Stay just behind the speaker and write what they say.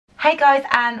Hey guys,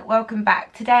 and welcome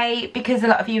back. Today, because a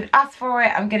lot of you have asked for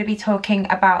it, I'm going to be talking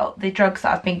about the drugs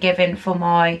that I've been given for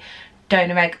my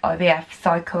donor egg IVF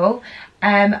cycle.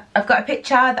 I've got a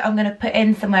picture that I'm going to put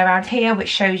in somewhere around here which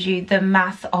shows you the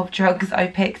mass of drugs I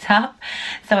picked up.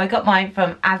 So I got mine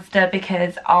from Asda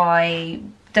because I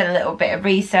did a little bit of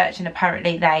research and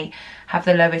apparently they have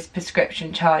the lowest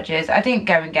prescription charges. I didn't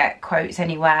go and get quotes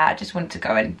anywhere, I just wanted to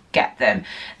go and get them.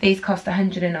 These cost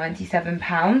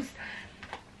 £197.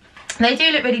 They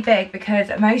do look really big because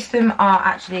most of them are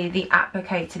actually the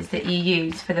applicators that you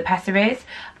use for the pessaries.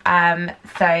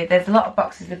 So there's a lot of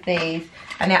boxes of these,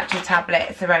 and the actual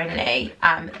tablets are only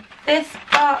this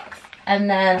box, and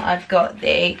then I've got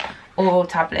the oral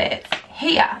tablets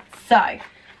here. So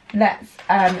let's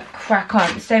crack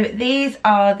on. So these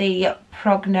are the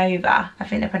Prognova, I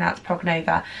think they're pronounced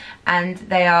Prognova, and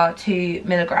they are 2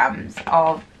 milligrams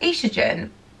of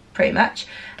estrogen pretty much,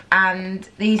 and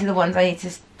these are the ones I need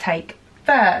to take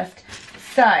first.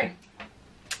 So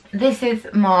this is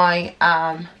my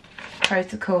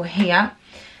protocol here,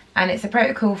 and it's a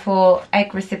protocol for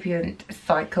egg recipient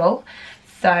cycle.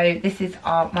 So this is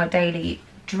my daily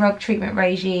drug treatment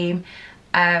regime,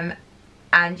 and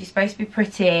you're supposed to be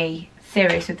pretty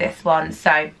serious with this one,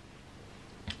 so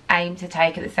aim to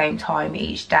take at the same time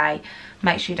each day,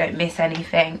 make sure you don't miss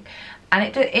anything.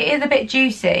 And it is a bit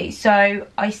juicy. So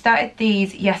I started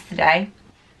these yesterday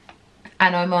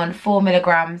and I'm on 4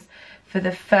 milligrams for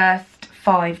the first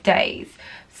 5 days.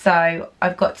 So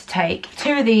I've got to take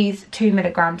 2 of these 2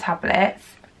 milligram tablets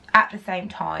at the same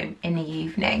time in the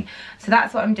evening. So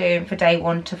that's what I'm doing for day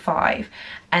 1 to 5.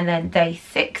 And then day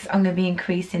 6 I'm going to be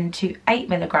increasing to 8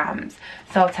 milligrams.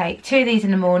 So I'll take 2 of these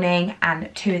in the morning and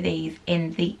 2 of these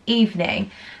in the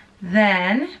evening.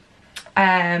 Then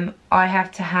I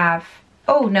have to have,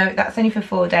 oh no, that's only for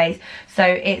 4 days. So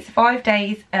it's 5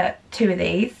 days at 2 of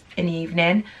these in the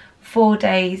evening, 4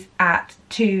 days at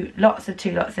 2 lots of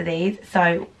these,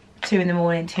 so 2 in the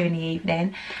morning, 2 in the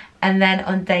evening. And then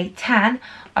on day 10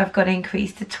 I've got to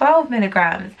increase to 12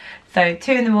 milligrams, so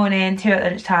 2 in the morning, 2 at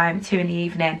lunchtime, 2 in the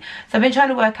evening. So I've been trying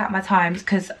to work out my times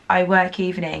because I work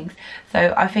evenings,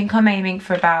 so I think I'm aiming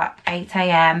for about 8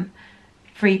 AM,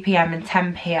 3 PM and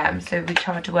 10 PM, so we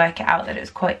tried to work it out that it was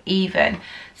quite even,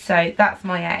 so that's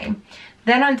my aim.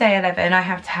 Then on day 11 I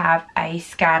have to have a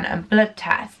scan and blood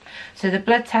test. So the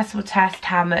blood test will test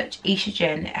how much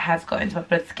estrogen it has got into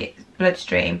my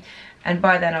bloodstream, and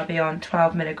by then I'll be on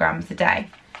 12 milligrams a day.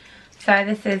 So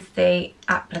this is the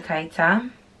applicator.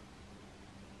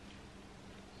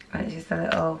 It's just a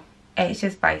little, it's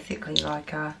just basically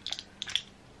like a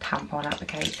tampon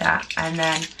applicator, and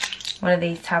then one of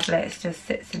these tablets just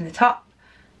sits in the top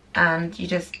and you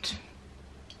just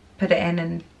put it in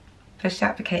and push the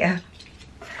applicator.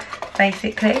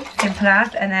 Basically, simple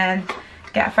as, and then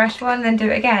get a fresh one, then do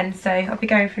it again. So I'll be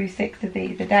going through 6 of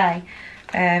these a day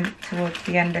towards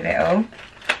the end of it all.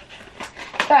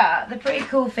 But the pretty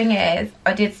cool thing is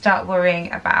I did start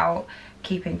worrying about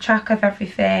keeping track of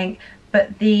everything,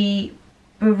 but the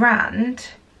brand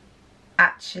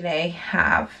actually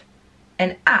have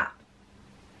an app.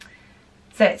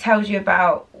 So it tells you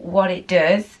about what it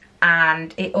does,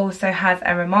 and it also has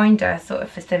a reminder sort of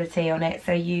facility on it,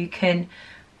 so you can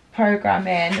program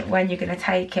in when you're going to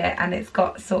take it, and it's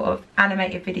got sort of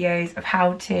animated videos of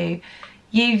how to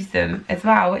use them as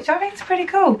well, which I think is pretty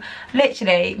cool.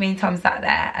 Literally, me and Tom sat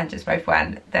there and just both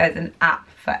went, there's an app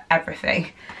for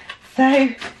everything. So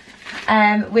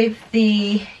with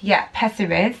the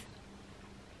pessaries,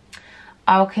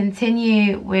 I'll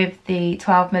continue with the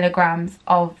 12 milligrams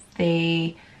of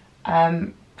the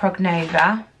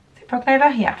Prognova. Is it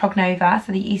Prognova? Yeah, Prognova,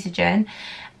 so the estrogen.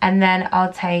 And then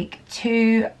I'll take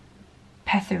 2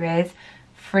 pessaries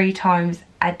 3 times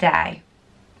a day.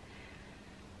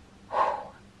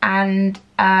 And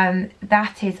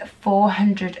that is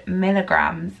 400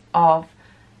 milligrams of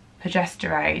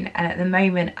progesterone. And at the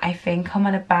moment, I think I'm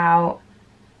on about,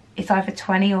 it's either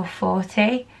 20 or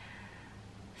 40.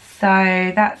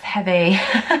 So that's heavy.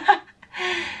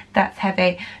 That's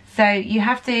heavy. So you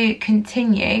have to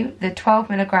continue the 12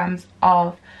 milligrams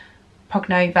of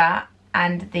Prognova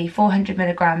and the 400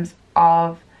 milligrams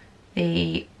of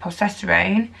the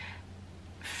progesterone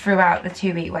throughout the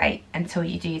 2-week wait until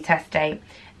you do your test date.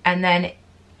 And then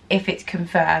if it's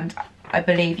confirmed, I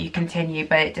believe you continue,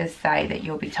 but it does say that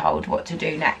you'll be told what to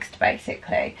do next,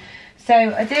 basically. So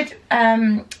I did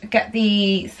get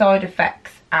the side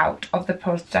effects out of the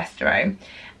progesterone,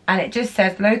 and it just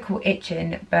says local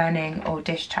itching, burning or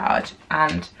discharge,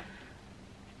 and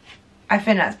I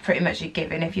think that's pretty much a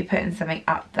given. If you're putting something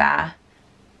up there,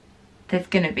 there's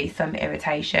going to be some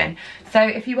irritation. So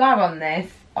if you are on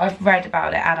this, I've read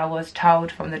about it, and I was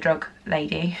told from the drug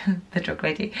lady,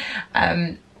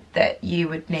 that you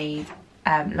would need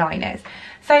liners.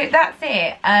 So that's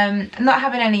it. Not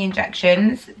having any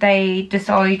injections. They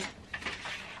decide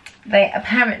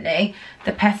apparently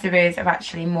the pessaries are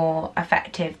actually more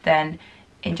effective than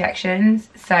injections,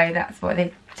 so that's what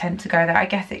they tend to go there. I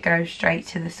guess it goes straight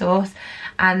to the source,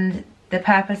 and the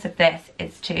purpose of this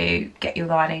is to get your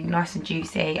lining nice and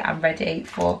juicy and ready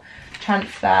for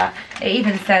transfer. It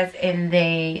even says in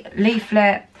the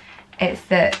leaflet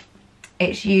that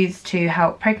it's used to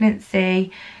help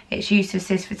pregnancy. It's used to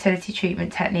assist fertility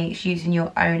treatment techniques using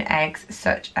your own eggs,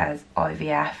 such as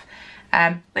IVF,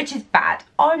 which is bad.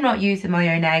 I'm not using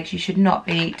my own eggs. You should not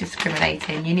be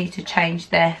discriminating. You need to change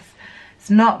this. It's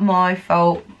not my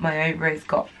fault my ovaries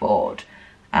got bored.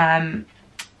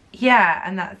 Yeah,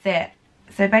 and that's it.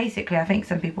 So basically, I think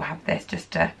some people have this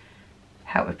just to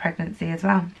help with pregnancy as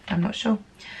well. I'm not sure.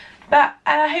 But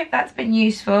I hope that's been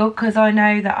useful, because I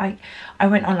know that I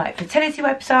went on like fertility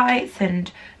websites and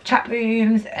chat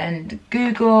rooms and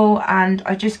Google, and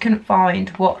I just couldn't find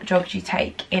what drugs you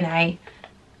take in a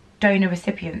donor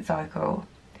recipient cycle.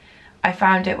 I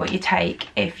found it what you take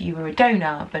if you were a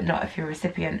donor, but not if you're a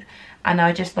recipient. And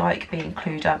I just like being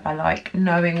clued up. I like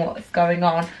knowing what's going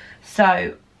on.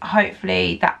 So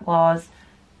hopefully that was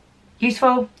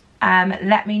useful.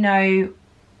 Let me know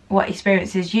what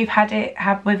experiences you've had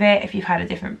with it. If you've had a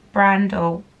different brand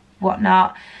or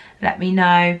whatnot, let me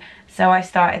know. So I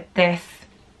started this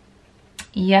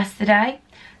yesterday,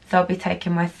 so I'll be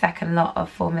taking my second lot of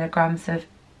 4 milligrams of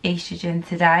estrogen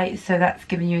today. So that's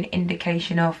giving you an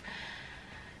indication of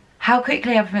how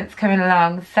quickly everything's coming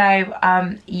along. So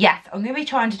yes, I'm going to be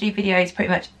trying to do videos pretty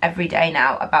much every day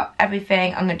now about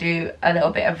everything. I'm going to do a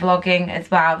little bit of vlogging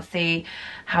as well, see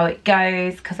how it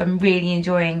goes, because I'm really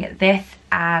enjoying this.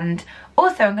 And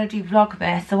also I'm going to do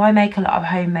Vlogmas, so I make a lot of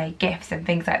homemade gifts and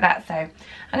things like that. So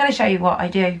I'm going to show you what I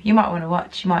do. You might want to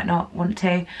watch, you might not want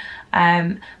to.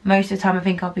 Most of the time I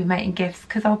think I'll be making gifts,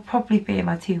 because I'll probably be in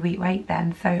my 2-week wait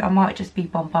then, so I might just be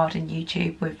bombarding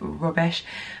YouTube with rubbish,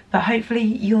 but hopefully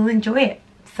you'll enjoy it.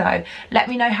 So let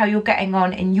me know how you're getting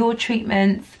on in your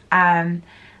treatments, and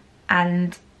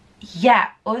yeah,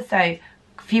 also a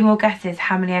few more guesses.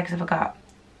 How many eggs have I got?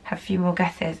 Have a few more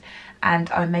guesses, and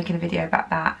I'm making a video about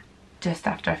that just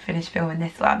after I finish filming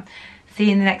this one. See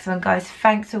you in the next one, guys.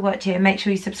 Thanks for watching. Make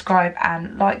sure you subscribe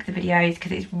and like the videos,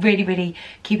 because it's really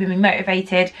keeping me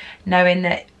motivated knowing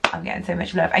that I'm getting so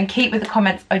much love. And keep with the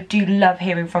comments. I do love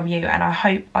hearing from you, and I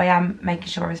hope I am making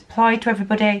sure I reply to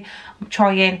everybody. I'm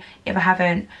trying. If I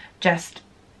haven't, just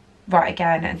write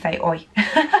again and say oi.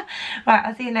 Right,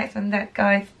 I'll see you next one,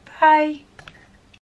 guys. Bye.